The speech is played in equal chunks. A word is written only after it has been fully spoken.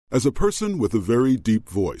As a person with a very deep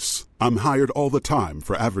voice, I'm hired all the time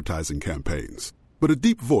for advertising campaigns. But a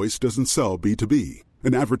deep voice doesn't sell B2B,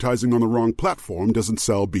 and advertising on the wrong platform doesn't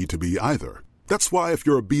sell B2B either. That's why if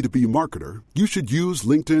you're a B2B marketer, you should use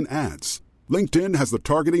LinkedIn ads. LinkedIn has the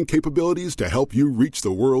targeting capabilities to help you reach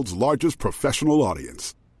the world's largest professional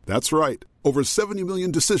audience. That's right, over 70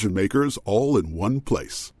 million decision makers all in one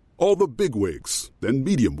place. All the big wigs, then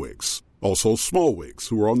medium wigs, also small wigs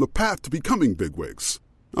who are on the path to becoming big wigs.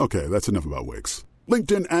 Okay, that's enough about wigs.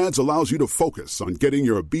 LinkedIn ads allows you to focus on getting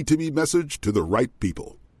your B2B message to the right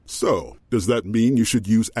people. So, does that mean you should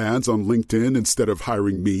use ads on LinkedIn instead of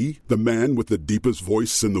hiring me, the man with the deepest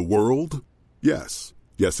voice in the world? Yes.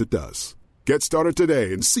 Yes, it does. Get started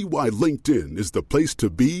today and see why LinkedIn is the place to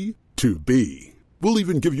be to be. We'll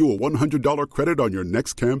even give you a $100 credit on your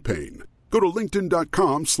next campaign. Go to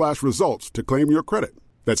linkedin.com/results to claim your credit.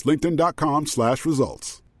 That's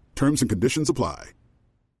linkedin.com/results. Terms and conditions apply.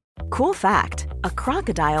 Cool fact, a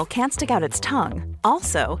crocodile can't stick out its tongue.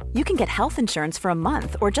 Also, you can get health insurance for a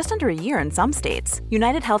month or just under a year in some states.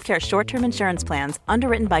 United Healthcare short-term insurance plans,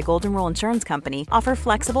 underwritten by Golden Rule Insurance Company, offer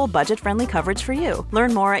flexible, budget-friendly coverage for you.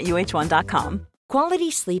 Learn more at uh1.com.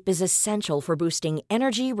 Quality sleep is essential for boosting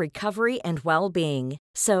energy, recovery, and well-being.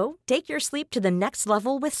 So, take your sleep to the next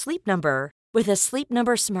level with Sleep Number. With a Sleep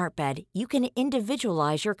Number smart bed, you can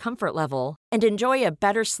individualize your comfort level and enjoy a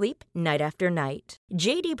better sleep night after night.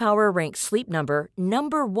 J.D. Power ranks Sleep Number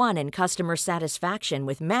number one in customer satisfaction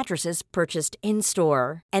with mattresses purchased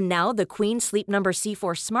in-store. And now the Queen Sleep Number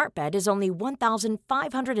C4 smart bed is only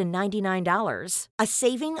 $1,599, a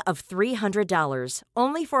saving of $300,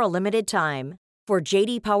 only for a limited time. For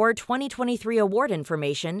J.D. Power 2023 award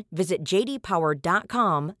information, visit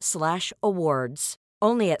jdpower.com/awards.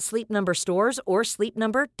 Only at Sleep Number stores or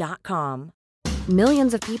sleepnumber.com.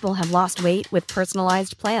 Millions of people have lost weight with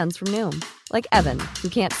personalized plans from Noom. Like Evan, who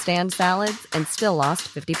can't stand salads and still lost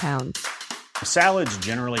 50 pounds. Salads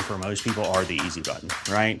generally for most people are the easy button,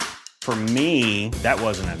 right? For me, that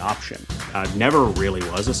wasn't an option. I never really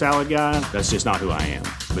was a salad guy. That's just not who I am.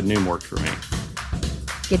 But Noom worked for me.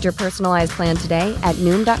 Get your personalized plan today at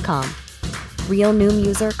Noom.com. Real Noom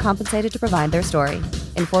user compensated to provide their story.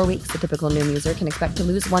 In 4 weeks, the typical Noom user can expect to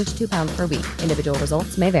lose 1 to 2 pounds per week. Individual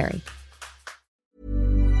results may vary.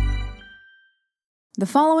 The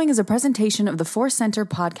following is a presentation of the Force Center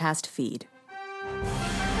podcast feed.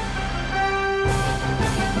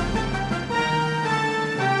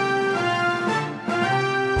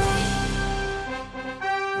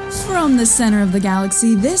 From the center of the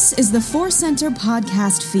galaxy, this is the Force Center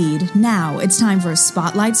podcast feed. Now it's time for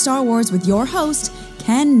Spotlight Star Wars with your host,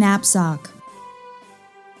 Ken Napzok.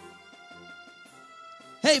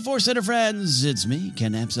 Hey, Force Center friends, it's me,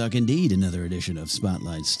 Ken Napzok, indeed, another edition of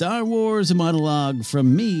Spotlight Star Wars, a monologue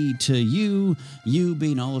from me to you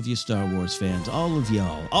being all of you Star Wars fans, all of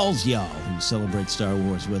y'all, all's y'all who celebrate Star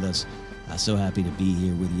Wars with us. So happy to be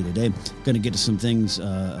here with you today. Going to get to some things,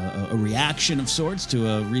 a reaction of sorts to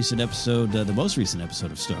a recent episode, the most recent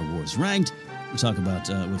episode of Star Wars Ranked. We'll talk about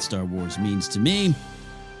what Star Wars means to me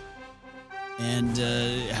and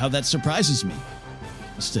how that surprises me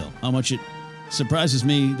still, how much it surprises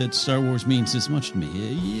me that Star Wars means this much to me.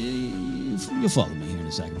 You'll follow me here in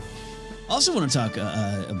a second. Also want to talk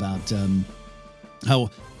about how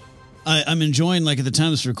I'm enjoying, like at the time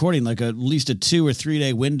of this recording, like at least a 2 or 3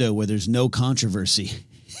 day window where there's no controversy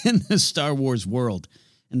in the Star Wars world,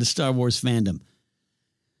 in the Star Wars fandom.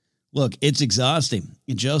 Look, it's exhausting.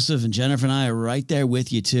 And Joseph and Jennifer and I are right there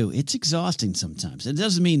with you too. It's exhausting sometimes. It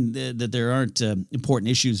doesn't mean that there aren't important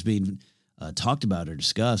issues being talked about or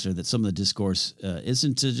discussed, or that some of the discourse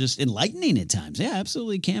isn't just enlightening at times. Yeah,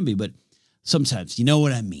 absolutely can be. But sometimes, you know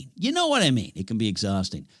what I mean. You know what I mean. It can be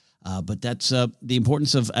exhausting. But that's the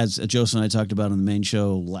importance of, as Joseph and I talked about on the main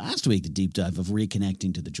show last week, the deep dive of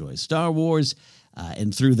reconnecting to the joy of Star Wars.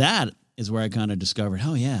 And through that is where I kind of discovered,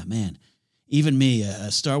 oh, yeah, man, even me, a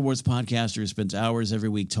Star Wars podcaster who spends hours every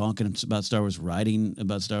week talking about Star Wars, writing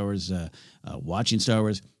about Star Wars, watching Star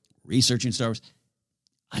Wars, researching Star Wars,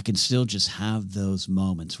 I can still just have those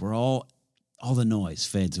moments where all the noise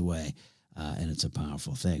fades away, and it's a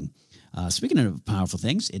powerful thing. Speaking of powerful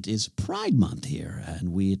things, it is Pride Month here,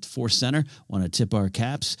 and we at Force Center want to tip our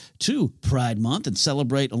caps to Pride Month and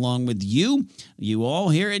celebrate along with you all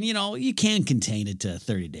here. And, you can contain it to a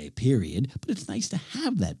 30-day period, but it's nice to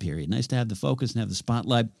have that period, nice to have the focus and have the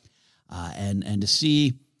spotlight, and to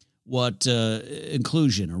see what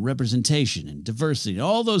inclusion or representation and diversity, and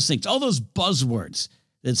all those things, all those buzzwords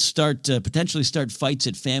that potentially start fights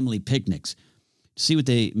at family picnics. See what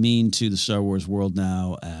they mean to the Star Wars world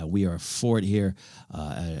now. We are for it here.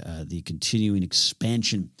 The continuing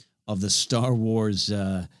expansion of the Star Wars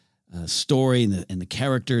story and the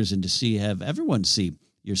characters, and to have everyone see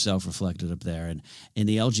yourself reflected up there. And in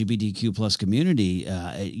the LGBTQ plus community,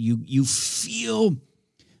 you feel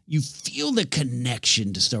the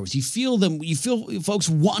connection to Star Wars. You feel folks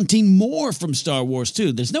wanting more from Star Wars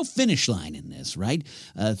too. There's no finish line in this, right?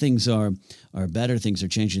 Things are better, things are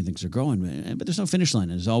changing, things are growing, but there's no finish line.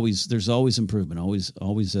 There's always improvement,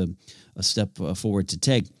 always a step forward to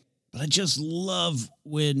take. But I just love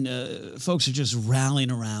when folks are just rallying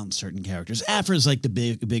around certain characters. Afra is like the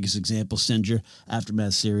biggest example. Singer,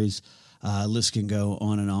 Aftermath series. List can go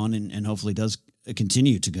on, and hopefully does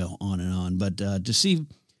continue to go on and on. But to see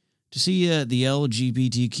the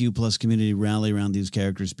LGBTQ plus community rally around these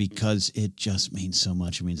characters, because it just means so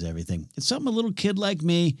much. It means everything. It's something a little kid like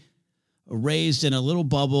me, raised in a little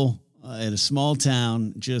bubble, in a small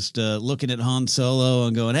town, just looking at Han Solo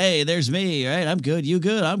and going, "Hey, there's me, right? I'm good, you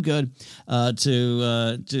good, I'm good."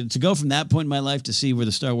 To go from that point in my life to see where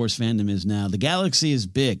the Star Wars fandom is now. The galaxy is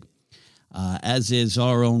big, as is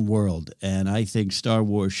our own world, and I think Star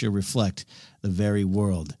Wars should reflect the very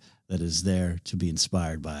world that is there to be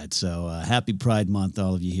inspired by it. So happy Pride Month,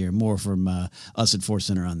 all of you here. More from us at Force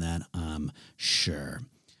Center on that, I'm sure.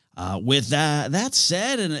 With that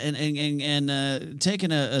said, and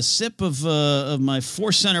taking a sip of my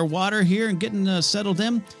Force Center water here and getting settled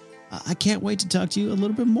in, I can't wait to talk to you a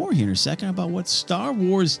little bit more here in a second about what Star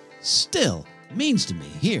Wars still means to me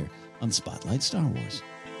here on Spotlight Star Wars.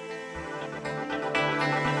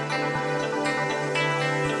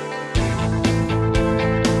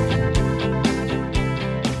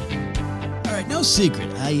 All right, no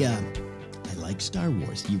secret. I like Star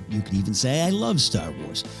Wars. You could even say I love Star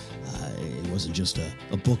Wars. It wasn't just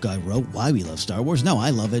a book I wrote, Why We Love Star Wars. No, I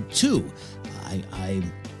love it too. I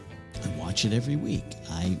watch it every week.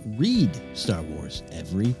 I read Star Wars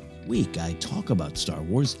every week. I talk about Star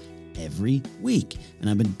Wars every week. And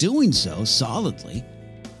I've been doing so solidly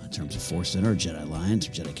in terms of Force Center, or Jedi Alliance,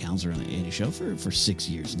 or Jedi Council on the 80 show for 6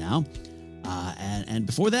 years now. And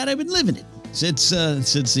before that, I've been living it since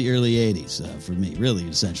the early 80s for me, really,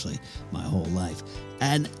 essentially my whole life.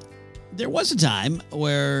 And there was a time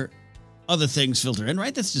where other things filter in,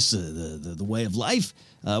 right? That's just the way of life,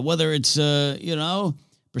 whether it's,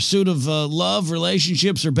 pursuit of love,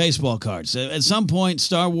 relationships, or baseball cards. At some point,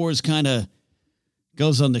 Star Wars kind of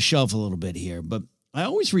goes on the shelf a little bit here, but I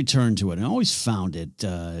always return to it. I always found it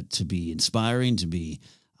to be inspiring, to be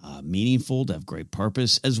meaningful, to have great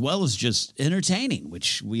purpose, as well as just entertaining,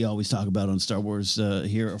 which we always talk about on Star Wars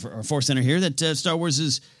here, or Force Center here, that Star Wars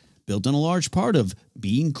is built on a large part of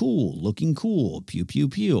being cool, looking cool, pew, pew,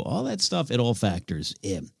 pew, all that stuff. It all factors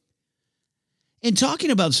in. In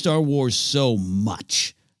talking about Star Wars so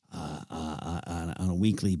much on a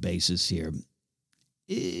weekly basis here,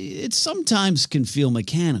 it sometimes can feel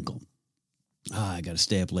mechanical. I got to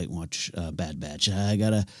stay up late and watch Bad Batch. I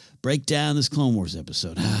got to break down this Clone Wars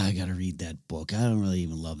episode. I got to read that book. I don't really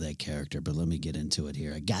even love that character, but let me get into it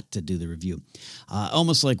here. I got to do the review.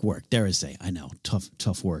 Almost like work, dare I say. I know,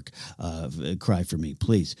 tough work. Cry for me,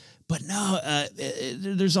 please. But no,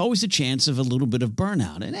 there's always a chance of a little bit of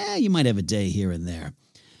burnout. And you might have a day here and there.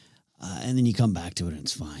 And then you come back to it and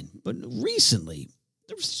it's fine. But recently,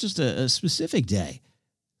 there was just a specific day.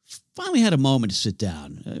 Finally had a moment to sit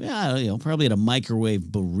down, probably had a microwave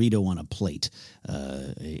burrito on a plate,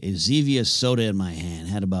 a Zevia soda in my hand,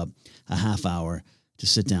 had about a half hour to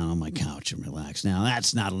sit down on my couch and relax. Now,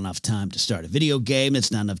 that's not enough time to start a video game.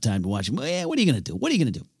 It's not enough time to watch it. What are you going to do? What are you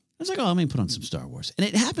going to do? I was like, let me put on some Star Wars. And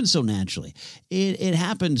it happened so naturally. It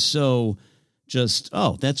happened so just,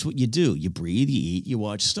 that's what you do. You breathe, you eat, you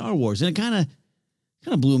watch Star Wars. And it kind of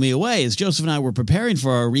blew me away as Joseph and I were preparing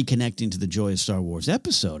for our Reconnecting to the Joy of Star Wars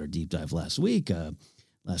episode, or deep dive last week,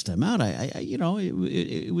 last time out. It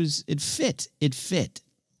fit.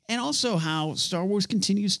 And also how Star Wars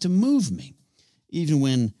continues to move me, even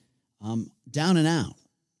when I'm down and out,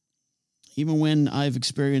 even when I've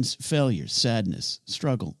experienced failure, sadness,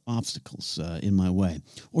 struggle, obstacles in my way,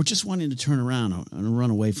 or just wanting to turn around and run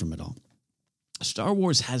away from it all. Star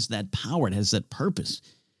Wars has that power. It has that purpose.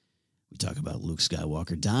 We talk about Luke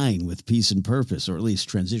Skywalker dying with peace and purpose, or at least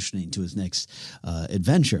transitioning to his next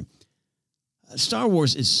adventure. Star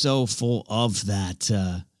Wars is so full of that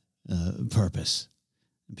purpose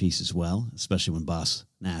and peace as well, especially when Boss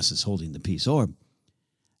Nass is holding the peace orb.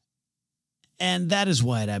 And that is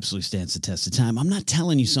why it absolutely stands the test of time. I'm not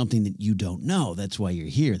telling you something that you don't know. That's why you're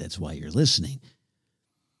here. That's why you're listening.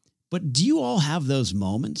 But do you all have those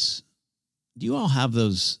moments? Do you all have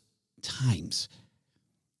those times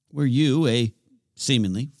where you, a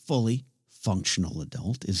seemingly fully functional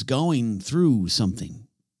adult, is going through something,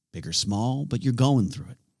 big or small, but you're going through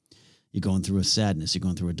it? You're going through a sadness. You're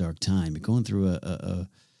going through a dark time. You're going through a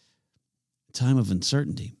time of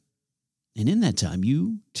uncertainty. And in that time,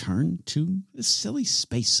 you turn to this silly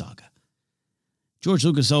space saga. George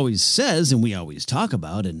Lucas always says, and we always talk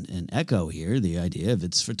about and echo here, the idea of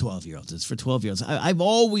it's for 12-year-olds. It's for 12-year-olds. I've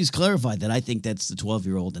always clarified that I think that's the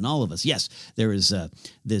 12-year-old in all of us. Yes, there is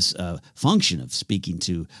this function of speaking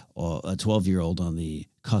to a 12-year-old on the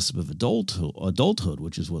cusp of adulthood,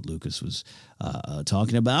 which is what Lucas was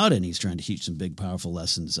talking about. And he's trying to teach some big, powerful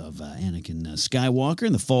lessons of Anakin Skywalker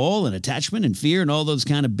and the fall and attachment and fear and all those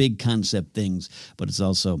kind of big concept things. But it's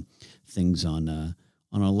also things on a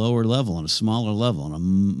lower level, on a smaller level, on a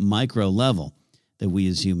micro level that we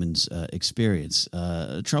as humans experience.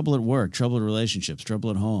 Trouble at work, trouble in relationships,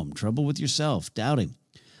 trouble at home, trouble with yourself, doubting.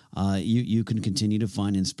 You can continue to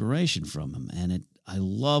find inspiration from him. And I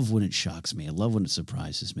love when it shocks me. I love when it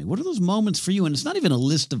surprises me. What are those moments for you? And it's not even a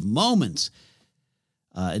list of moments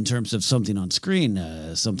in terms of something on screen,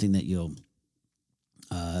 something that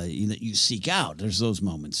that you seek out. There's those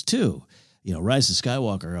moments too. You know, Rise of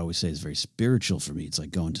Skywalker, I always say, is very spiritual for me. It's like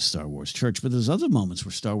going to Star Wars church. But there's other moments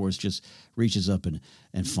where Star Wars just reaches up and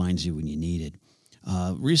finds you when you need it.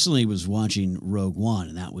 Recently was watching Rogue One,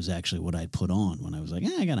 and that was actually what I put on when I was like,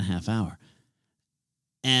 I got a half hour.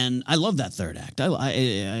 And I love that third act.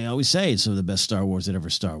 I always say it's some of the best Star Wars that ever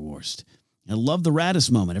Star Warsed. I love the Raddus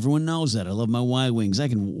moment. Everyone knows that. I love my Y-Wings. I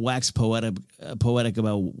can wax poetic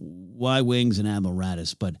about Y-Wings and Admiral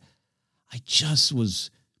Raddus, but I just was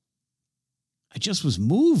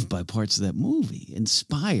moved by parts of that movie,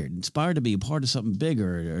 inspired to be a part of something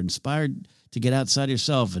bigger, or inspired to get outside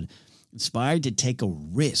yourself, and inspired to take a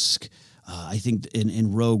risk. I think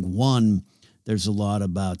in Rogue One, there's a lot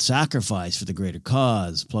about sacrifice for the greater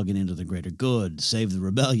cause, plugging into the greater good, save the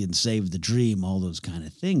rebellion, save the dream, all those kind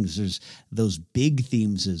of things. There's those big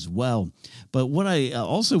themes as well. But what I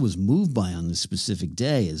also was moved by on this specific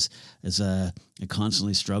day is I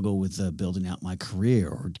constantly struggle with building out my career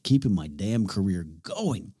or keeping my damn career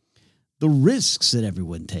going. The risks that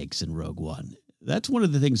everyone takes in Rogue One. That's one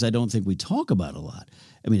of the things I don't think we talk about a lot.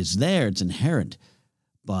 I mean, it's there, it's inherent,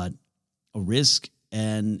 but a risk.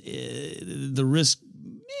 And the risk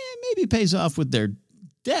maybe pays off with their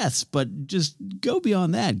deaths, but just go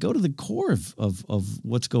beyond that. Go to the core of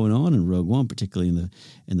what's going on in Rogue One, particularly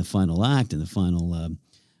in the final act, in the final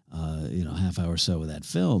half hour or so of that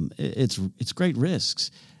film. It's great risks,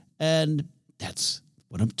 and that's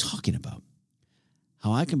what I'm talking about.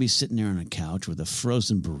 How I can be sitting there on a couch with a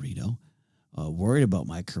frozen burrito, worried about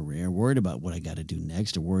my career, worried about what I got to do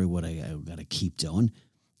next, or worried what I got to keep doing.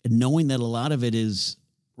 And knowing that a lot of it is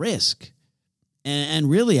risk. And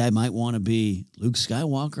really, I might want to be Luke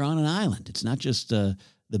Skywalker on an island. It's not just the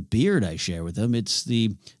beard I share with him. It's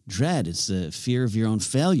the dread. It's the fear of your own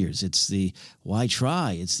failures. It's the why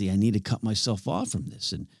try. It's the I need to cut myself off from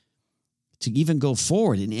this. And to even go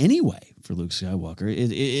forward in any way for Luke Skywalker,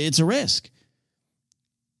 it's a risk.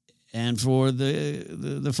 And for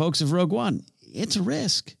the folks of Rogue One, it's a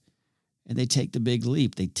risk. And they take the big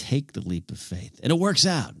leap. They take the leap of faith. And it works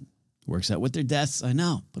out. It works out with their deaths, I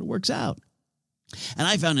know, but it works out. And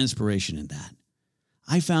I found inspiration in that.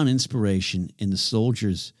 I found inspiration in the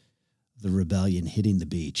soldiers of the rebellion hitting the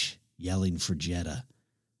beach, yelling for Jedha.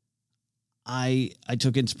 I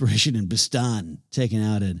took inspiration in Bistan, taking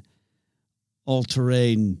out an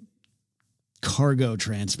all-terrain cargo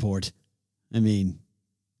transport. I mean,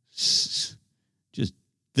 just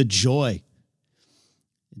the joy.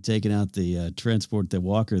 Taking out the transport, the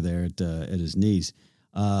walker there at his knees.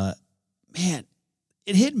 Man,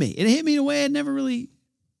 it hit me. It hit me in a way I'd never really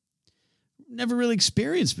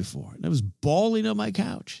experienced before. And I was bawling on my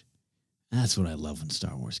couch. And that's what I love when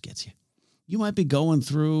Star Wars gets you. You might be going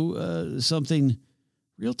through something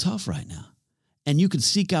real tough right now. And you could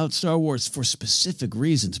seek out Star Wars for specific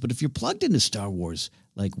reasons. But if you're plugged into Star Wars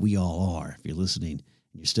like we all are, if you're listening and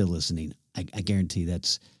you're still listening, I guarantee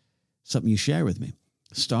that's something you share with me.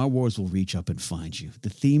 Star Wars will reach up and find you. The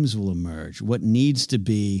themes will emerge. What needs to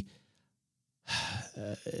be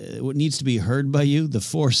heard by you, the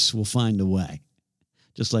Force will find a way.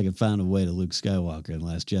 Just like it found a way to Luke Skywalker in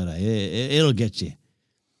Last Jedi. It'll get you.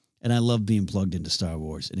 And I love being plugged into Star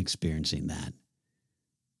Wars and experiencing that.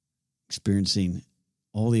 Experiencing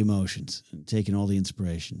all the emotions and taking all the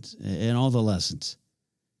inspirations and all the lessons.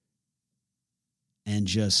 And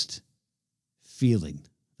just feeling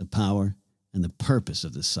the power and the purpose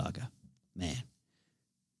of this saga. Man,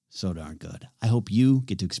 so darn good. I hope you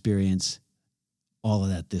get to experience all of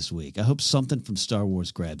that this week. I hope something from Star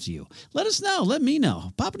Wars grabs you. Let us know. Let me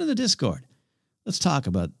know. Pop into the Discord. Let's talk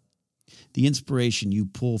about the inspiration you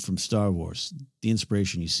pull from Star Wars, the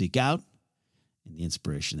inspiration you seek out, and the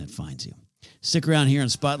inspiration that finds you. Stick around here on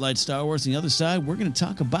Spotlight Star Wars. On the other side, we're going to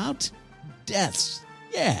talk about deaths.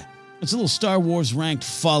 Yeah, it's a little Star Wars ranked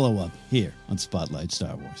follow-up here on Spotlight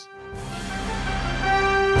Star Wars.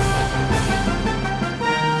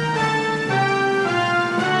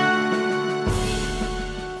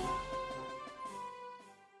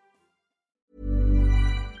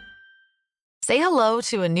 Say hello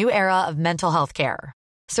to a new era of mental health care.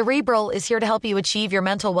 Cerebral is here to help you achieve your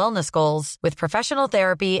mental wellness goals with professional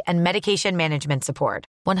therapy and medication management support.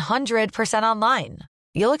 100% online.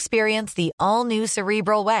 You'll experience the all-new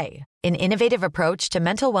Cerebral Way, an innovative approach to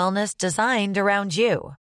mental wellness designed around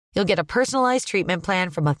you. You'll get a personalized treatment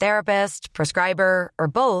plan from a therapist, prescriber, or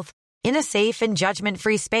both in a safe and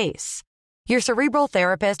judgment-free space. Your Cerebral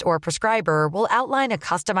therapist or prescriber will outline a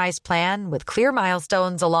customized plan with clear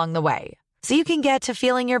milestones along the way, so you can get to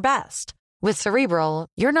feeling your best. With Cerebral,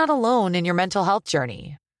 you're not alone in your mental health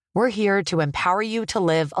journey. We're here to empower you to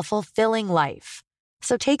live a fulfilling life.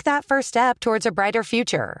 So take that first step towards a brighter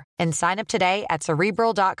future and sign up today at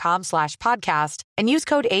Cerebral.com/podcast and use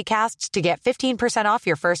code ACAST to get 15% off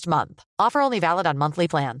your first month. Offer only valid on monthly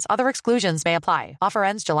plans. Other exclusions may apply. Offer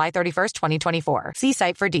ends July 31st, 2024. See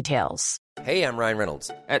site for details. Hey, I'm Ryan Reynolds.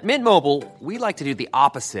 At Mint Mobile, we like to do the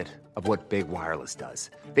opposite of what Big Wireless does.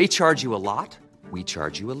 They charge you a lot. We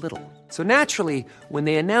charge you a little. So naturally, when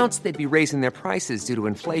they announced they'd be raising their prices due to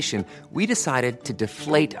inflation, we decided to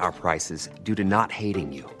deflate our prices due to not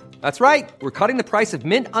hating you. That's right. We're cutting the price of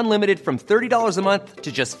Mint Unlimited from $30 a month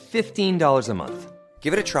to just $15 a month.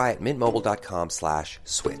 Give it a try at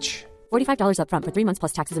mintmobile.com/switch. $45 up front for 3 months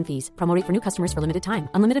plus taxes and fees. Promo rate for new customers for limited time.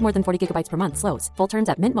 Unlimited more than 40 gigabytes per month. Slows full terms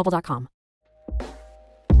at mintmobile.com.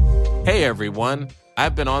 Hey everyone,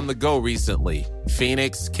 I've been on the go recently.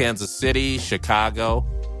 Phoenix, Kansas City, Chicago.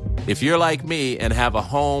 If you're like me and have a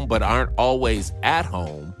home but aren't always at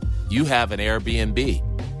home, you have an Airbnb.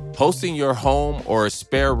 Hosting your home or a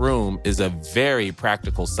spare room is a very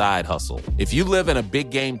practical side hustle. If you live in a big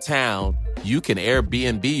game town, you can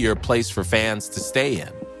Airbnb your place for fans to stay in.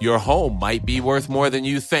 Your home might be worth more than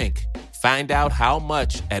you think. Find out how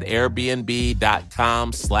much at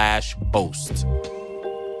airbnb.com/host.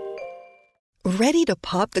 Ready to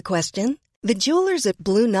pop the question? The jewelers at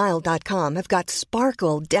BlueNile.com have got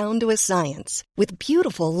sparkle down to a science with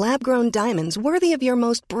beautiful lab-grown diamonds worthy of your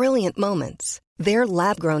most brilliant moments. Their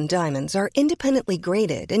lab-grown diamonds are independently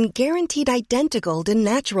graded and guaranteed identical to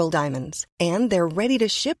natural diamonds, and they're ready to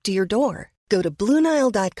ship to your door. Go to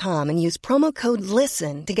BlueNile.com and use promo code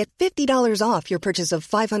LISTEN to get $50 off your purchase of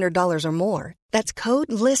 $500 or more. That's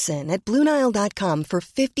code LISTEN at BlueNile.com for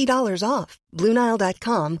 $50 off.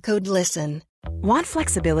 BlueNile.com, code LISTEN. Want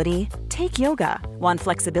flexibility? Take yoga. Want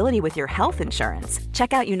flexibility with your health insurance?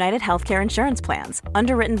 Check out United Healthcare Insurance Plans.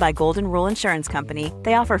 Underwritten by Golden Rule Insurance Company,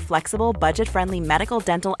 they offer flexible, budget-friendly medical,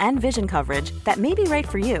 dental, and vision coverage that may be right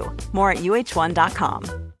for you. More at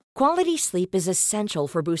UH1.com. Quality sleep is essential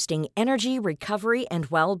for boosting energy, recovery, and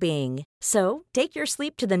well-being. So, take your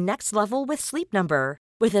sleep to the next level with Sleep Number.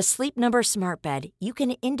 With a Sleep Number smart bed, you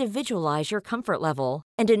can individualize your comfort level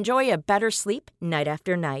and enjoy a better sleep night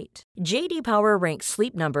after night. J.D. Power ranks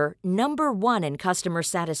Sleep Number number 1 in customer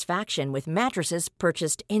satisfaction with mattresses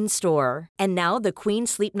purchased in-store. And now the Queen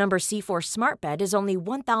Sleep Number C4 smart bed is only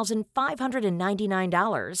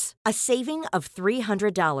 $1,599, a saving of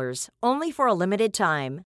 $300, only for a limited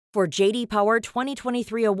time. For J.D. Power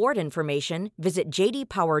 2023 award information, visit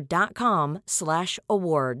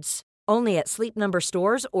jdpower.com/awards. Only at Sleep Number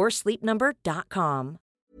stores or sleepnumber.com.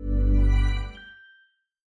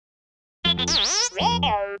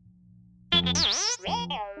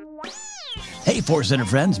 Hey, Force Center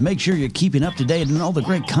friends, make sure you're keeping up to date on all the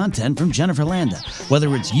great content from Jennifer Landa.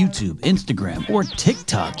 Whether it's YouTube, Instagram, or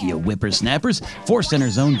TikTok, you whippersnappers, Force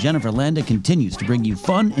Center's own Jennifer Landa continues to bring you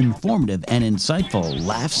fun, informative, and insightful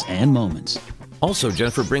laughs and moments. Also,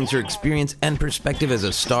 Jennifer brings her experience and perspective as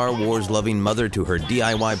a Star Wars-loving mother to her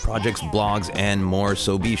DIY projects, blogs, and more.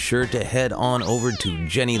 So be sure to head on over to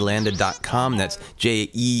JennyLanda.com. That's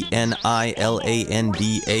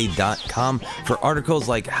JennyLanda.com for articles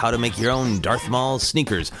like how to make your own Darth Maul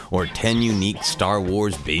sneakers or 10 unique Star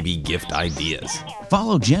Wars baby gift ideas.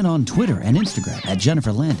 Follow Jen on Twitter and Instagram at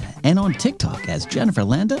Jennifer Landa and on TikTok as Jennifer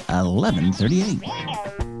Landa 1138.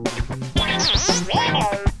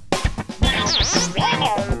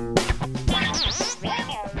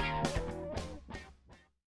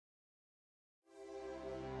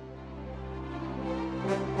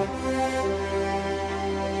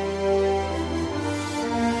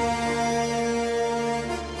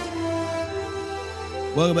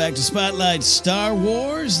 Welcome back to Spotlight Star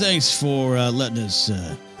Wars. Thanks for letting us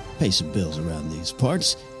pay some bills around these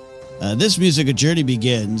parts. This music, A Journey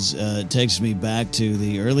Begins, takes me back to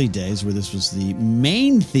the early days where this was the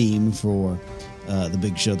main theme for the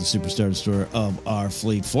big show, the Superstar Destroyer of our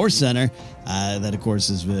Fleet Force Center. That, of course,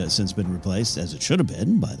 has since been replaced, as it should have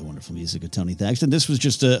been, by the wonderful music of Tony Thaxton. This was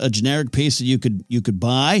just a generic piece that you could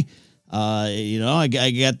buy. I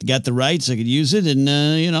got the rights, I could use it,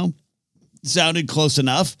 and sounded close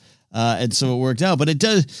enough, and so it worked out. But it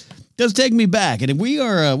does take me back, and we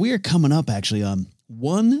are coming up actually on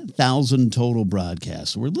 1,000 total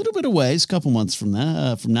broadcasts. We're a little bit away, a couple months from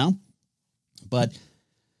now, but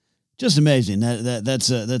just amazing.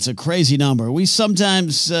 That's a crazy number. We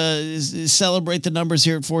sometimes celebrate the numbers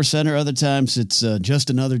here at Force Center. Other times it's just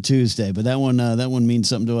another Tuesday. But that one means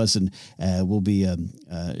something to us, and we'll be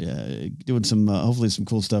doing some hopefully some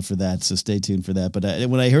cool stuff for that. So stay tuned for that. But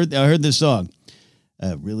when I heard this song,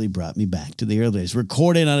 really brought me back to the early days.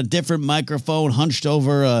 Recording on a different microphone, hunched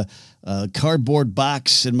over a cardboard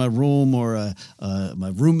box in my room, or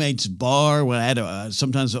my roommate's bar, where I had to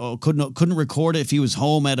sometimes couldn't record it if he was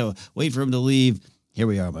home. I had to wait for him to leave. Here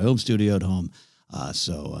we are, my home studio at home.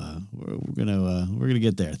 So we're gonna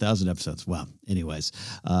get there. 1,000 episodes. Wow. Anyways,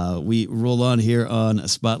 we roll on here on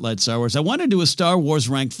Spotlight Star Wars. I want to do a Star Wars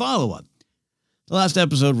ranked follow-up. The last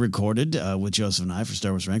episode recorded with Joseph and I for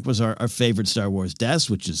Star Wars Ranked was our favorite Star Wars deaths,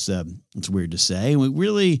 which is it's weird to say. We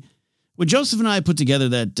really, when Joseph and I put together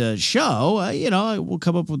that show, we'll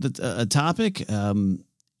come up with a topic, and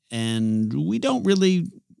we don't really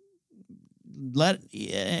let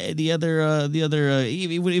the other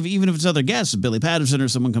even if it's other guests, Billy Patterson or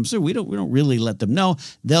someone comes through, we don't really let them know.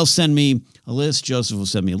 They'll send me a list. Joseph will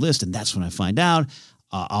send me a list, and that's when I find out.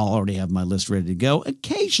 I'll already have my list ready to go.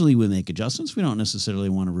 Occasionally we make adjustments. We don't necessarily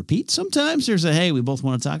want to repeat. Sometimes there's hey, we both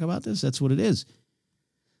want to talk about this. That's what it is.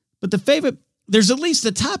 But there's at least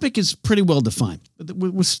the topic is pretty well defined.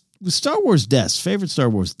 With Star Wars deaths, favorite Star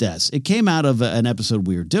Wars deaths, it came out of an episode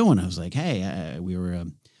we were doing. I was like, hey, we were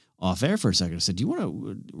off air for a second. I said, do you want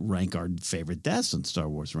to rank our favorite deaths on Star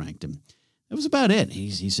Wars Ranked? And that was about it.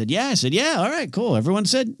 He said, yeah. I said, yeah, all right, cool. Everyone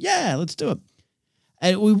said, yeah, let's do it.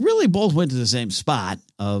 And we really both went to the same spot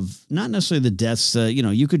of not necessarily the deaths.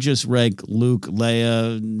 You could just rank Luke,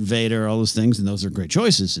 Leia, Vader, all those things, and those are great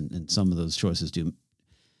choices. And some of those choices do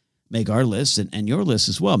make our list and your list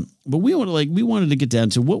as well. But we wanted to get down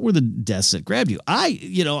to what were the deaths that grabbed you.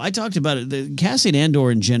 I talked about it. The Cassian Andor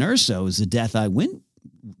and Jyn Erso is the death I went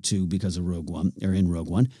to because of Rogue One, or in Rogue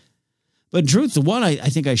One. But in truth, the one I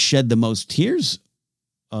think I shed the most tears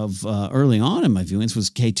of early on in my viewings was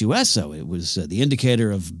K2SO. It was the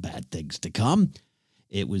indicator of bad things to come.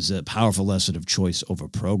 It was a powerful lesson of choice over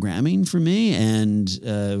programming for me, and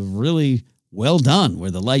really well done,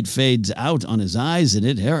 where the light fades out on his eyes, and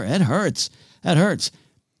it hurts. That hurts.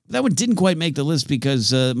 That one didn't quite make the list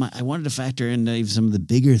because I wanted to factor in even some of the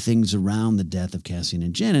bigger things around the death of Cassian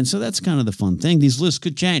and Jyn, and so that's kind of the fun thing. These lists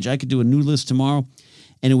could change. I could do a new list tomorrow,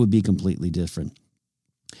 and it would be completely different.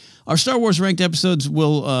 Our Star Wars Ranked episodes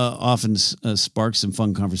will often spark some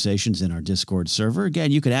fun conversations in our Discord server.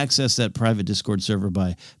 Again, you can access that private Discord server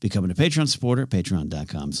by becoming a Patreon supporter,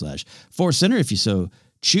 patreon.com/ForceCenter if you so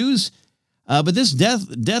choose. But this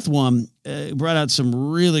death one brought out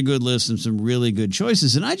some really good lists and some really good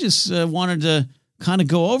choices, and I just wanted to kind of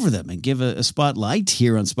go over them and give a spotlight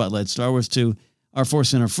here on Spotlight Star Wars to our Force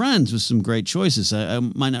Center friends with some great choices. I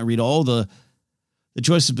might not read all the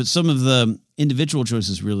choices, but some of the individual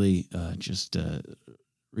choices really just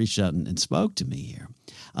reached out and spoke to me here.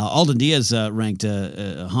 Alden Diaz ranked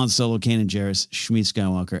Han Solo, Kanan Jarrus, Shmi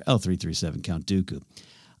Skywalker, L337, Count Dooku.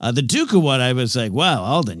 The Dooku one, I was like, wow,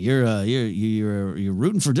 Alden, you're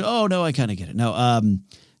rooting for. Oh no, I kind of get it. No,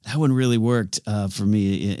 that one really worked for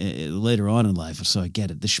me later on in life, so I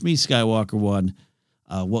get it. The Shmi Skywalker one.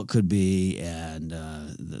 What could be, and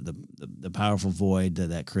the powerful void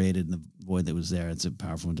that created, and the void that was there. It's a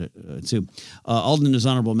powerful one too. Alden, in his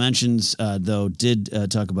honorable mentions, though, did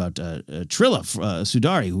talk about Trilla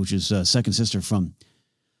Sudari, which is second sister from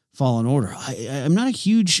Fallen Order. I'm not a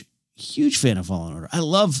huge fan of Fallen Order. I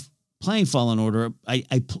love playing Fallen Order. Let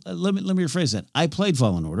me rephrase that. I played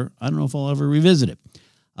Fallen Order. I don't know if I'll ever revisit it.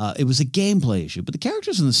 It was a gameplay issue, but the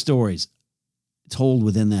characters and the stories told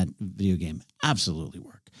within that video game absolutely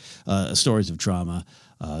work. Stories of trauma,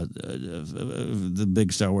 the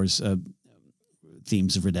big Star Wars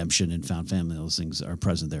themes of redemption and found family, those things are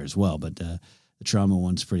present there as well. But the trauma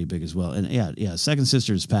one's pretty big as well. And yeah, Second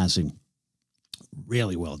Sister's passing,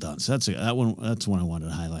 really well done. So that's one I wanted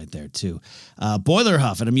to highlight there too. Boiler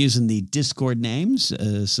Huff, and I'm using the Discord names,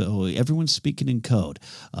 so everyone's speaking in code,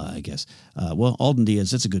 I guess. Well, Alden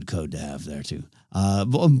Diaz, that's a good code to have there too.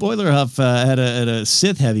 Boiler Huff had a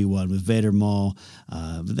Sith-heavy one with Vader, Maul,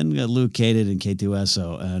 but then we got Luke, Kaden, and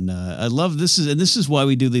K2SO. And I love this is why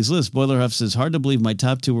we do these lists. Boiler Huff says, hard to believe my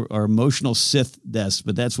top two are emotional Sith deaths,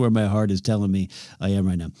 but that's where my heart is telling me I am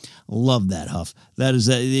right now. Love that, Huff. That is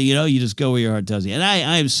that. You just go where your heart tells you. And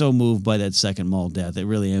I am so moved by that second Maul death. It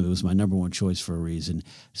really am. It was my number one choice for a reason.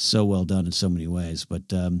 So well done in so many ways. But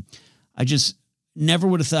I just never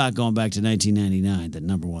would have thought going back to 1999 that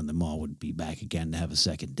number one, the Maul would be back again to have a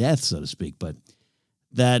second death, so to speak. But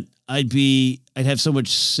that I'd have so much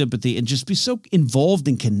sympathy and just be so involved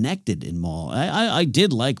and connected in Maul. I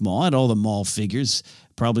did like Maul. I had all the Maul figures,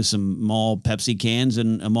 probably some Maul Pepsi cans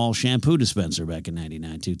and a Maul shampoo dispenser back in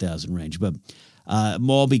 99, 2000 range. But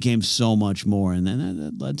Maul became so much more, and then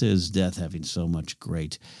that led to his death having so much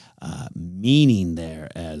great meaning there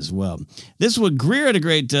as well. This one, Greer had a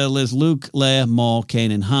great list. Luke, Leia, Maul,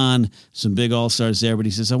 Kanan, Han, some big all-stars there. But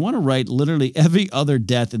he says, I want to write literally every other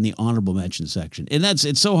death in the honorable mention section. And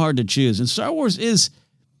it's so hard to choose. And Star Wars is,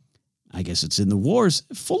 I guess it's in the wars,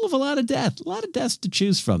 full of a lot of deaths to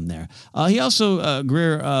choose from there. He also,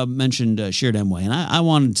 Greer mentioned Shared Emway, and I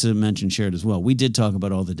wanted to mention Shared as well. We did talk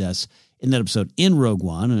about all the deaths in that episode in Rogue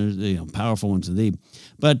One, powerful ones indeed.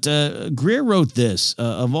 But Greer wrote this,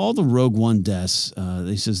 of all the Rogue One deaths,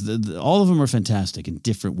 he says all of them are fantastic in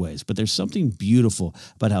different ways, but there's something beautiful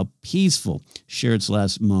about how peaceful Shared's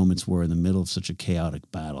last moments were in the middle of such a chaotic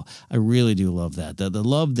battle. I really do love that. The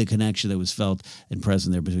love, the connection that was felt and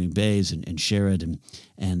present there between Baze and Sherrod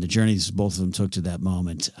and the journeys both of them took to that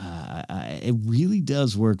moment. It really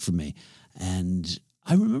does work for me. And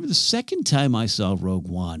I remember the second time I saw Rogue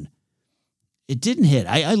One, it didn't hit.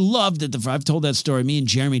 I loved it. I've told that story. Me and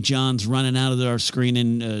Jeremy Johns running out of our screen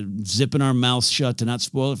and zipping our mouths shut to not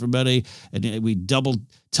spoil it for everybody. And we double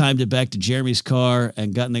timed it back to Jeremy's car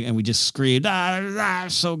and and we just screamed,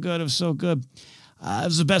 so good. It was so good. It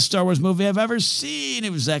was the best Star Wars movie I've ever seen.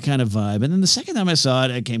 It was that kind of vibe. And then the second time I saw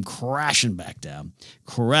it, it came crashing back down.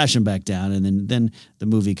 And then the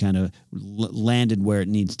movie kind of landed where it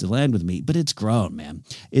needs to land with me. But it's grown, man.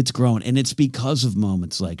 It's grown. And it's because of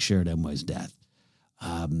moments like Shared Emway's death.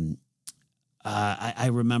 I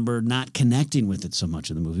remember not connecting with it so much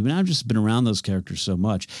in the movie, but I've just been around those characters so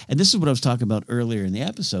much. And this is what I was talking about earlier in the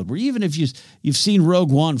episode, where even if you've seen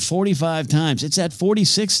Rogue One 45 times, it's that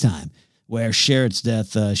 46th time where Shared's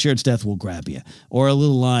death will grab you, or a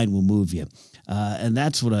little line will move you. And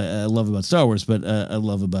that's what I love about Star Wars, but I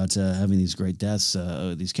love about having these great deaths,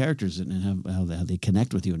 these characters, and how they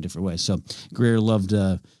connect with you in different ways. So Greer loved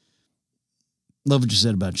what you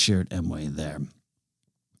said about Shared Emway there.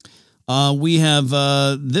 We have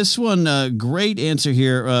this one, great answer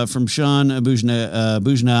here from Sean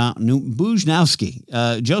Bujnowski.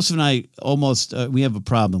 Joseph and I we have a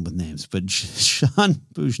problem with names, but Sean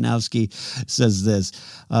Bujnowski says this,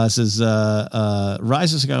 Rise of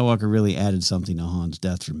Skywalker really added something to Han's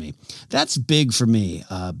death for me. That's big for me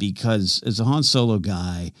because as a Han Solo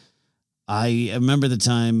guy, I remember the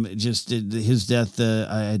time, his death,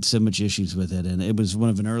 I had so much issues with it. And it was one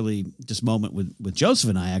of an early moment with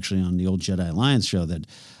Joseph and I actually on the old Jedi Alliance show that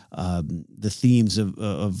the themes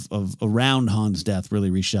of around Han's death really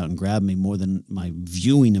reached out and grabbed me more than my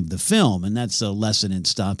viewing of the film. And that's a lesson in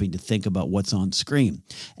stopping to think about what's on screen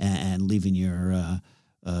and leaving your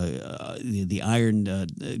the iron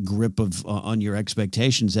grip on your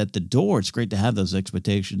expectations at the door. It's great to have those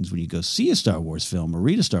expectations when you go see a Star Wars film or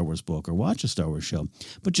read a Star Wars book or watch a Star Wars show,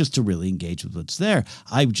 but just to really engage with what's there.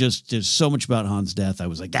 There's so much about Han's death. I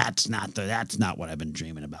was like, that's not what I've been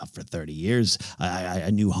dreaming about for 30 years.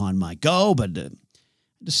 I knew Han might go, but to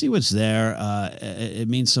see what's there, it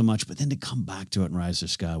means so much. But then to come back to it in Rise of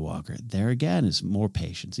Skywalker, there again is more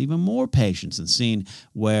patience, even more patience in seeing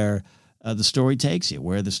where the story takes you,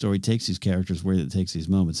 where the story takes these characters, where it takes these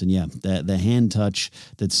moments. And yeah, the hand touch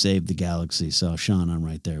that saved the galaxy. So Sean, I'm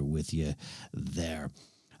right there with you there.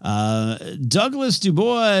 Douglas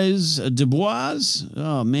Dubois.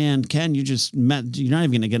 Oh man, Ken, you're not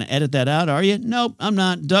even going to edit that out, are you? Nope, I'm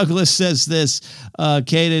not. Douglas says this,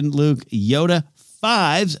 Kaden, Luke, Yoda,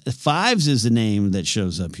 Fives is the name that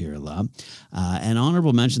shows up here a lot. And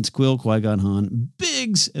honorable mentions, Quill, Qui-Gon, Han,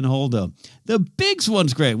 Biggs, and Holdo. The Biggs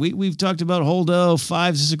one's great. We've talked about Holdo.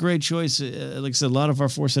 Fives is a great choice. Like I said, a lot of our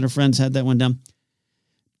Force Center friends had that one down.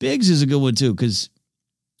 Biggs is a good one, too, because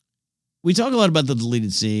we talk a lot about the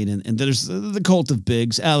deleted scene, and there's the cult of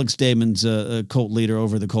Biggs. Alex Damon's a cult leader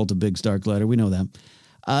over the cult of Biggs Darklighter. We know that.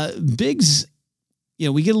 Biggs...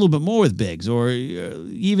 we get a little bit more with Biggs, or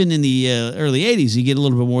even in the early 80s, you get a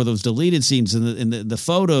little bit more of those deleted scenes in the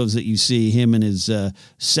photos that you see him in his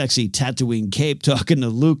sexy Tatooine cape talking to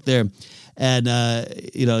Luke there. And,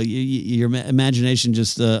 your imagination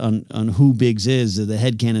just on who Biggs is, the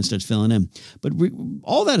headcanon starts filling in. But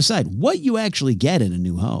all that aside, what you actually get in A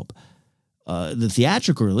New Hope, the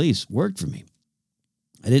theatrical release worked for me.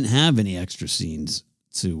 I didn't have any extra scenes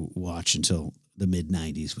to watch until the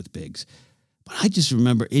mid-90s with Biggs. But I just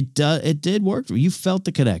remember it did work for me. You felt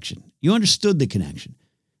the connection. You understood the connection.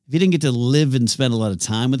 If you didn't get to live and spend a lot of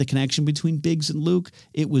time with the connection between Biggs and Luke,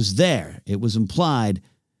 it was there. It was implied.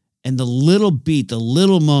 And the little beat, the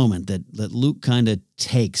little moment that Luke kind of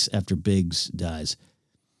takes after Biggs dies.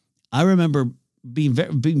 I remember being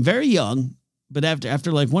very young, but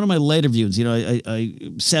after like one of my later views,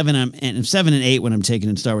 I 7 and 8 when I'm taking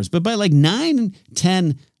in Star Wars, but by like 9,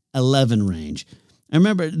 10, 11 range, I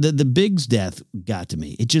remember the Biggs death got to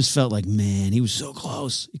me. It just felt like, man, he was so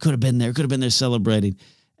close. He could have been there celebrating.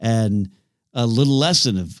 And a little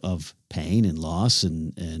lesson of pain and loss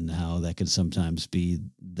and how that can sometimes be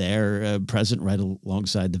there present right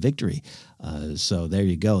alongside the victory. So there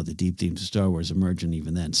you go. The deep themes of Star Wars emerging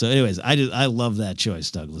even then. So anyways, I love that choice,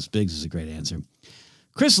 Douglas. Biggs is a great answer.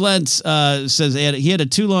 Chris Lentz says he had a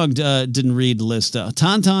too long didn't read list.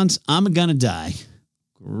 Tauntauns, I'm Gonna Die.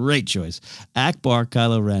 Great choice. Akbar,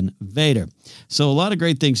 Kylo Ren, Vader. So a lot of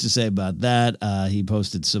great things to say about that. He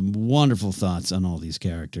posted some wonderful thoughts on all these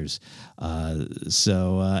characters.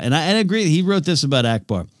 And I agree. He wrote this about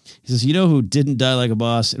Akbar. He says, you know who didn't die like a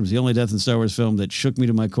boss? It was the only death in Star Wars film that shook me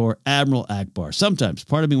to my core. Admiral Akbar. Sometimes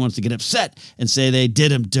part of me wants to get upset and say they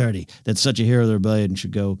did him dirty. That such a hero of the rebellion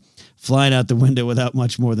should go flying out the window without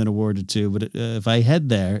much more than a word or two. But if I head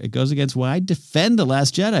there, it goes against why I defend The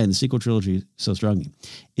Last Jedi and the sequel trilogy so strongly.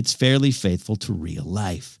 It's fairly faithful to real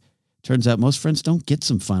life. Turns out most friends don't get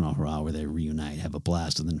some final hurrah where they reunite, have a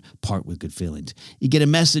blast, and then part with good feelings. You get a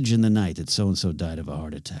message in the night that so-and-so died of a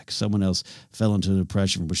heart attack. Someone else fell into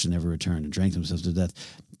depression from which they never returned and drank themselves to death.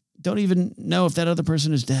 Don't even know if that other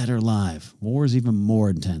person is dead or alive. War is even more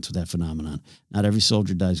intense with that phenomenon. Not every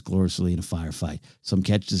soldier dies gloriously in a firefight. Some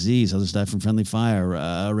catch disease, others die from friendly fire,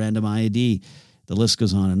 a random IED. The list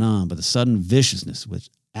goes on and on. But the sudden viciousness which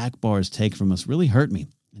Akbar has taken from us really hurt me,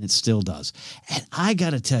 and it still does. And I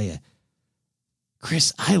got to tell you,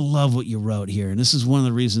 Chris, I love what you wrote here. And this is one of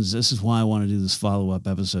the reasons, this is why I want to do this follow-up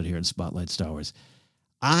episode here at Spotlight Star Wars.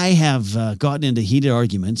 I have gotten into heated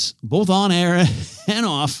arguments, both on air and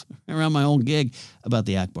off, around my own gig about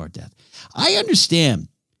the Akbar death. I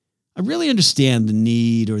really understand the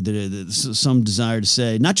need or some desire to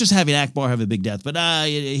say, not just having Akbar have a big death, but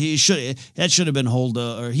he should have been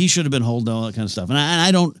Holdo, or he should have been Holdo, all that kind of stuff. And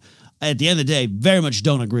I don't, at the end of the day, very much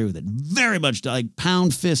don't agree with it. Very much, like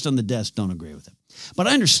pound fist on the desk, don't agree with it. But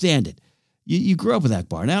I understand it. You grew up with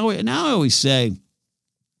Akbar. Now I always say,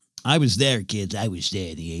 I was there, kids. I was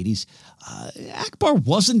there in the 80s. Akbar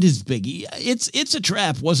wasn't as big. It's a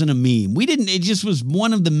Trap wasn't a meme. It just was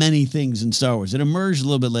one of the many things in Star Wars. It emerged a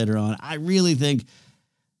little bit later on. I really think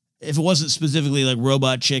if it wasn't specifically like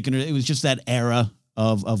Robot Chicken, it was just that era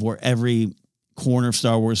of where every corner of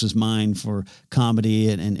Star Wars is mined for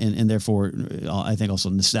comedy and therefore I think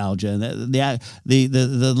also nostalgia. And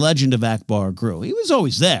the legend of Akbar grew. He was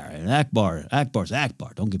always there. And Akbar's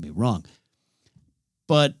Akbar. Don't get me wrong.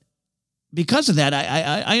 But because of that,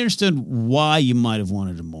 I understood why you might have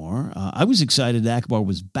wanted him more. I was excited that Akbar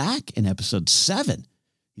was back in episode 7.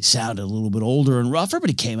 He sounded a little bit older and rougher, but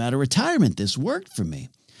he came out of retirement. This worked for me.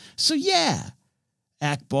 So yeah,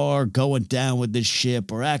 Akbar going down with this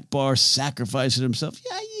ship or Akbar sacrificing himself.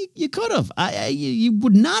 Yeah, you could have. You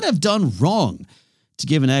would not have done wrong to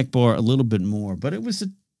give an Akbar a little bit more, but it was a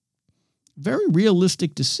very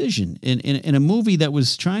realistic decision in a movie that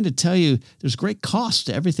was trying to tell you there's great cost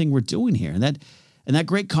to everything we're doing here. And that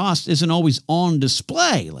great cost isn't always on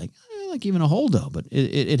display, like even a Holdo, but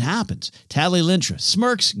it happens. Tali Lintra,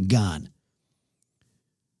 smirks, gone.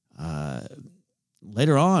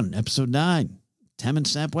 Later on, episode 9, Temmin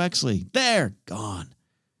Snap Wexley, there, gone.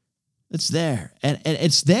 It's there. And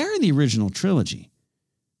it's there in the original trilogy.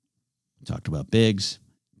 We talked about Biggs,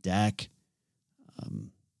 Dak,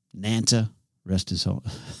 Nanta, rest his soul.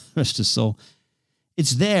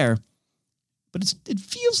 It's there, but it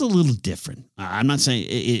feels a little different. I'm not saying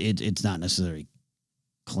it's not necessarily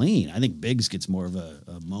clean. I think Biggs gets more of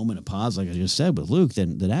a moment of pause, like I just said, with Luke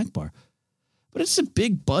than Akbar. But it's a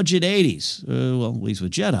big budget 80s, well, at least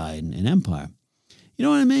with Jedi and Empire. You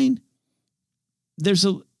know what I mean? There's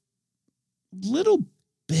a little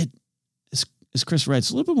bit, as Chris writes,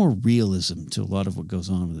 a little bit more realism to a lot of what goes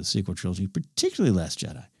on with the sequel trilogy, particularly Last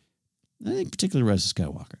Jedi. I think particularly Rise of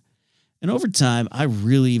Skywalker. And over time, I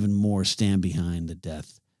really even more stand behind the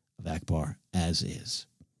death of Akbar as is.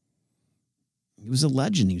 He was a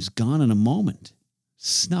legend. He was gone in a moment,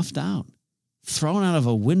 snuffed out. thrown out of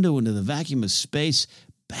a window into the vacuum of space.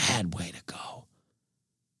 Bad way to go.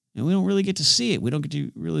 And we don't really get to see it. We don't get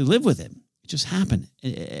to really live with it. It just happened.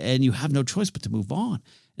 And you have no choice but to move on. And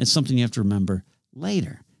it's something you have to remember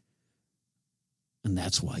later. And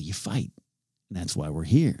that's why you fight. And that's why we're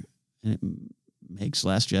here. And it makes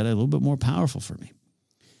Last Jedi a little bit more powerful for me.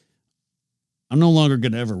 I'm no longer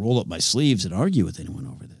going to ever roll up my sleeves and argue with anyone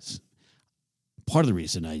over this. Part of the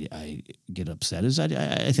reason I get upset is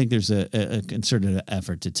I think there's a concerted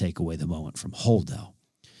effort to take away the moment from Holdo,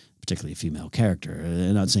 particularly a female character.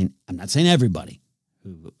 I'm not saying everybody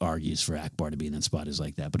who argues for Akbar to be in that spot is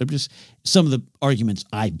like that, but I'm just some of the arguments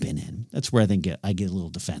I've been in. That's where I think I get a little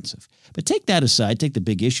defensive. But take that aside, take the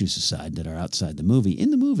big issues aside that are outside the movie.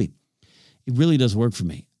 In the movie, it really does work for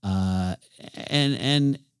me.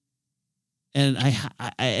 And I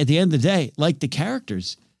at the end of the day, like the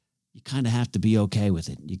characters, you kind of have to be okay with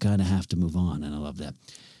it. You kind of have to move on, and I love that.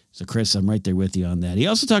 So, Chris, I'm right there with you on that. He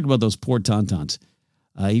also talked about those poor Tauntauns.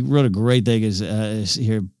 He wrote a great thing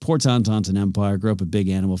here. Poor Tauntauns in Empire. Grew up a big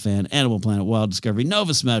animal fan. Animal Planet, Wild Discovery,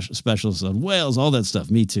 Nova specials on whales, all that stuff.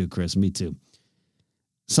 Me too, Chris. Me too.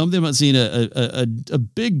 Something about seeing a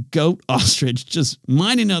big goat ostrich just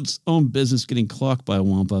minding its own business, getting clocked by a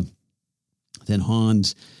wampa. Then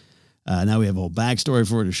Hans. Now we have a whole backstory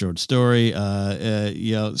for it, a short story.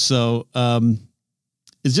 So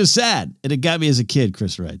it's just sad. And it got me as a kid,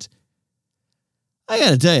 Chris writes. I got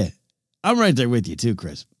to tell you, I'm right there with you too,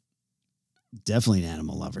 Chris. Definitely an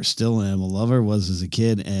animal lover. Still an animal lover, was as a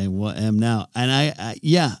kid and what am now. And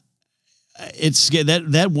it's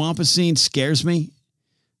that wampa scene scares me.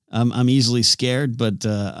 I'm easily scared, but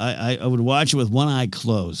I would watch it with one eye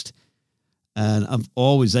closed. And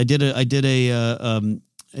I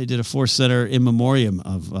did a Force Center in memoriam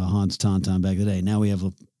of Hans Tauntaun back in the day. Now we have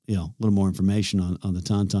a little more information on the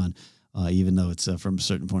Tauntaun, even though it's from a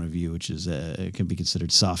certain point of view, which is can be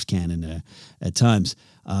considered soft canon at times.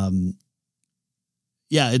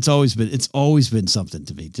 It's always been something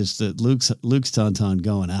to me. Just Luke's Tauntaun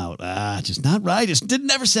going out, just not right. It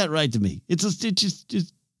never sat right to me. It's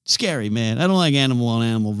just scary, man. I don't like animal on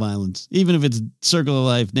animal violence, even if it's Circle of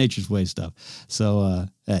Life, Nature's Way stuff. So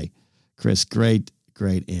hey, Chris, great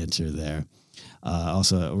answer there.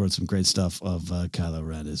 Also wrote some great stuff of Kylo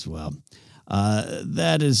Ren as well.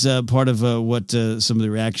 That is part of what some of the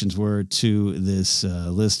reactions were to this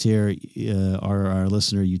list here. Our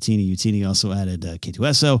listener, Utini also added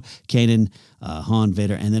K2SO, Kanan, Han,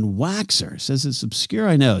 Vader, and then Waxer. Says it's obscure,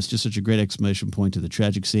 I know. It's just such a great exclamation point to the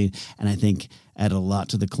tragic scene, and I think added a lot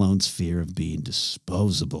to the clones' fear of being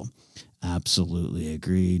disposable. Absolutely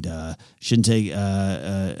agreed. Shinten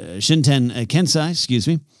Kensai,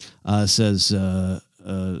 says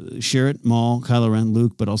Sherritt, Maul, Kylo Ren,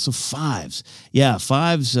 Luke, but also Fives. Yeah,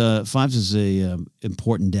 Fives is a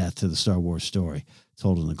important death to the Star Wars story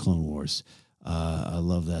told in the Clone Wars. I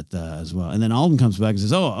love that as well. And then Alden comes back and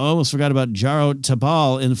says, "Oh, I almost forgot about Jaro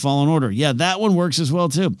Tapal in Fallen Order." Yeah, that one works as well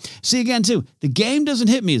too. See, again too, the game doesn't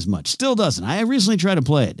hit me as much. Still doesn't. I recently tried to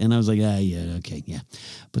play it, and I was like, okay.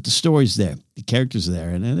 But the story's there, the characters are there,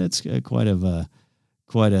 and it's quite an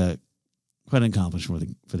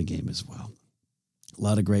accomplishment for the game as well. A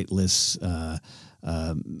lot of great lists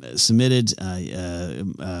submitted.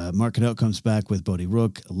 Mark Canutt comes back with Bodhi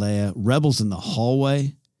Rook, Leia, Rebels in the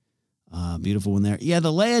Hallway. Beautiful one there. Yeah,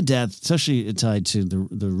 the Leia death, especially tied to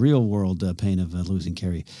the real world pain of losing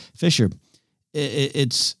Carrie Fisher.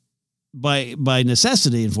 It's by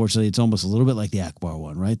necessity, unfortunately, it's almost a little bit like the Akbar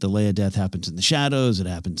one, right? The Leia death happens in the shadows. It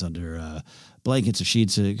happens under blankets or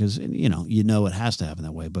sheets because it has to happen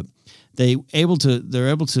that way. But they're able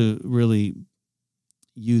to really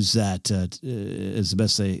use that as the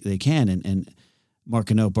best they can. And Mark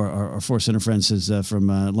Canutt, our Force Center friend, says from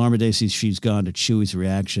Larma Dacey's She's Gone to Chewie's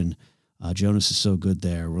reaction. Jonas is so good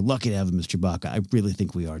there. We're lucky to have him as Chewbacca. I really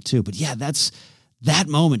think we are too. But yeah, that's that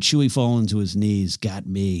moment. Chewie falling to his knees got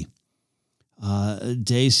me.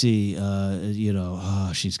 Dacey,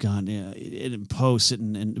 she's gone. In post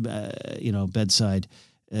sitting in bedside,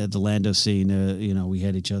 the Lando scene. We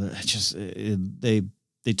had each other.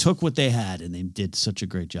 They took what they had and they did such a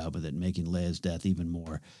great job with it, making Leia's death even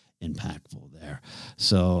more impactful there.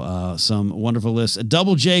 So some wonderful lists. A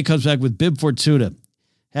Double J comes back with Bib Fortuna.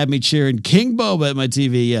 Had me cheering King Boba at my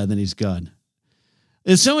TV. Yeah, then he's gone.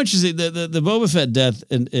 It's so interesting. The Boba Fett death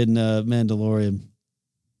in Mandalorian,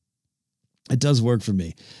 it does work for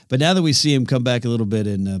me. But now that we see him come back a little bit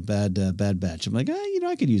in Bad Batch, I'm like,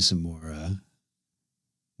 I could use some more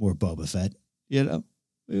Boba Fett. We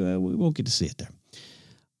won't get to see it there.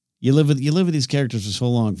 You live with these characters for so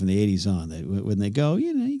long from the 80s on that when they go,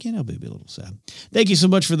 you can't help but be a little sad. Thank you so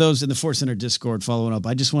much for those in the Force Center Discord following up.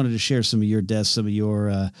 I just wanted to share some of your deaths, some of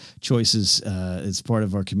your choices as part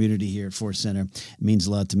of our community here at Force Center. It means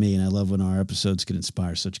a lot to me, and I love when our episodes can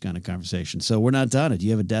inspire such kind of conversation. So we're not done. Do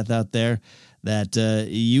you have a death out there that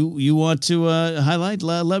you want to highlight?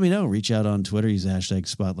 Let me know. Reach out on Twitter. Use the hashtag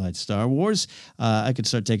Spotlight Star Wars. I could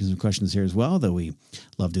start taking some questions here as well, though we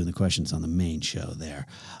love doing the questions on the main show there.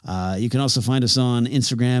 You can also find us on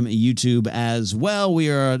Instagram, YouTube as well.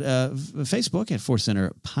 We are at Facebook at Force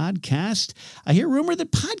Center Podcast. I hear rumor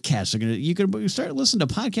that podcasts are you can start listening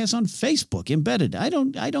to podcasts on Facebook embedded. I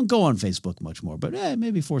don't go on Facebook much more, but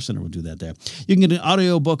maybe Force Center will do that there. You can get an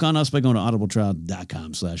audio book on us by going to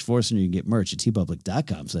audibletrial.com/Force Center. You can get merch at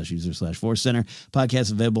tpublic.com/user/Force Center.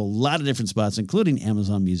 Podcasts available a lot of different spots, including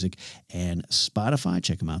Amazon Music and Spotify.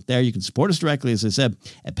 Check them out there. You can support us directly, as I said,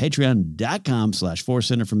 at patreon.com/Force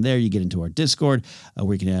Center. From there, you get into our Discord,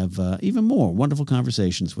 where you can have even more wonderful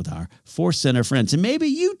conversations with our Force Center friends. And maybe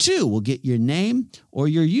you, too, will get your name or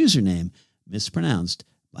your username mispronounced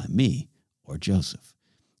by me or Joseph.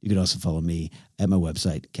 You can also follow me at my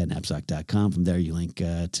website, kennapzok.com. From there, you link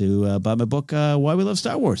to buy my book, Why We Love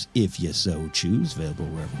Star Wars, if you so choose. Available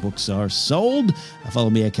wherever books are sold. Follow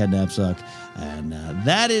me at Ken Napzok. And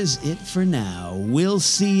that is it for now. We'll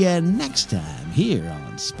see you next time here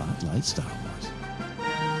on Spotlight Star Wars.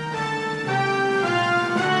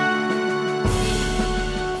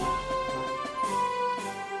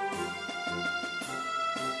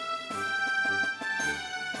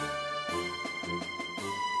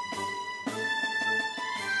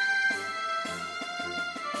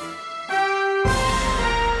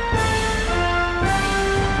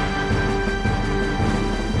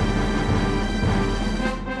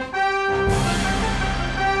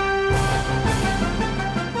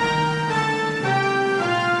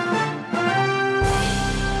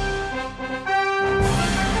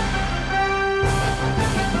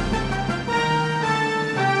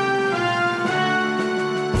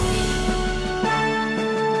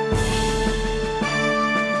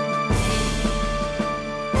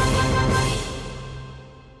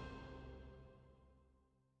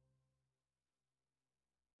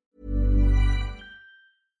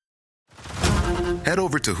 Head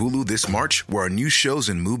over to Hulu this March, where our new shows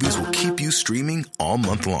and movies will keep you streaming all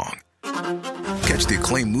month long. Catch the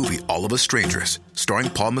acclaimed movie All of Us Strangers, starring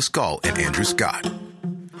Paul Mescal and Andrew Scott.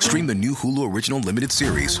 Stream the new Hulu original limited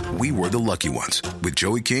series We Were the Lucky Ones with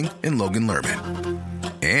Joey King and Logan Lerman.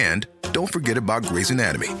 And don't forget about Grey's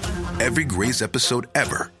Anatomy. Every Grey's episode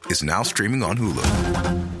ever is now streaming on Hulu.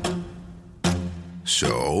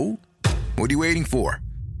 So, what are you waiting for?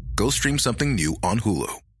 Go stream something new on Hulu.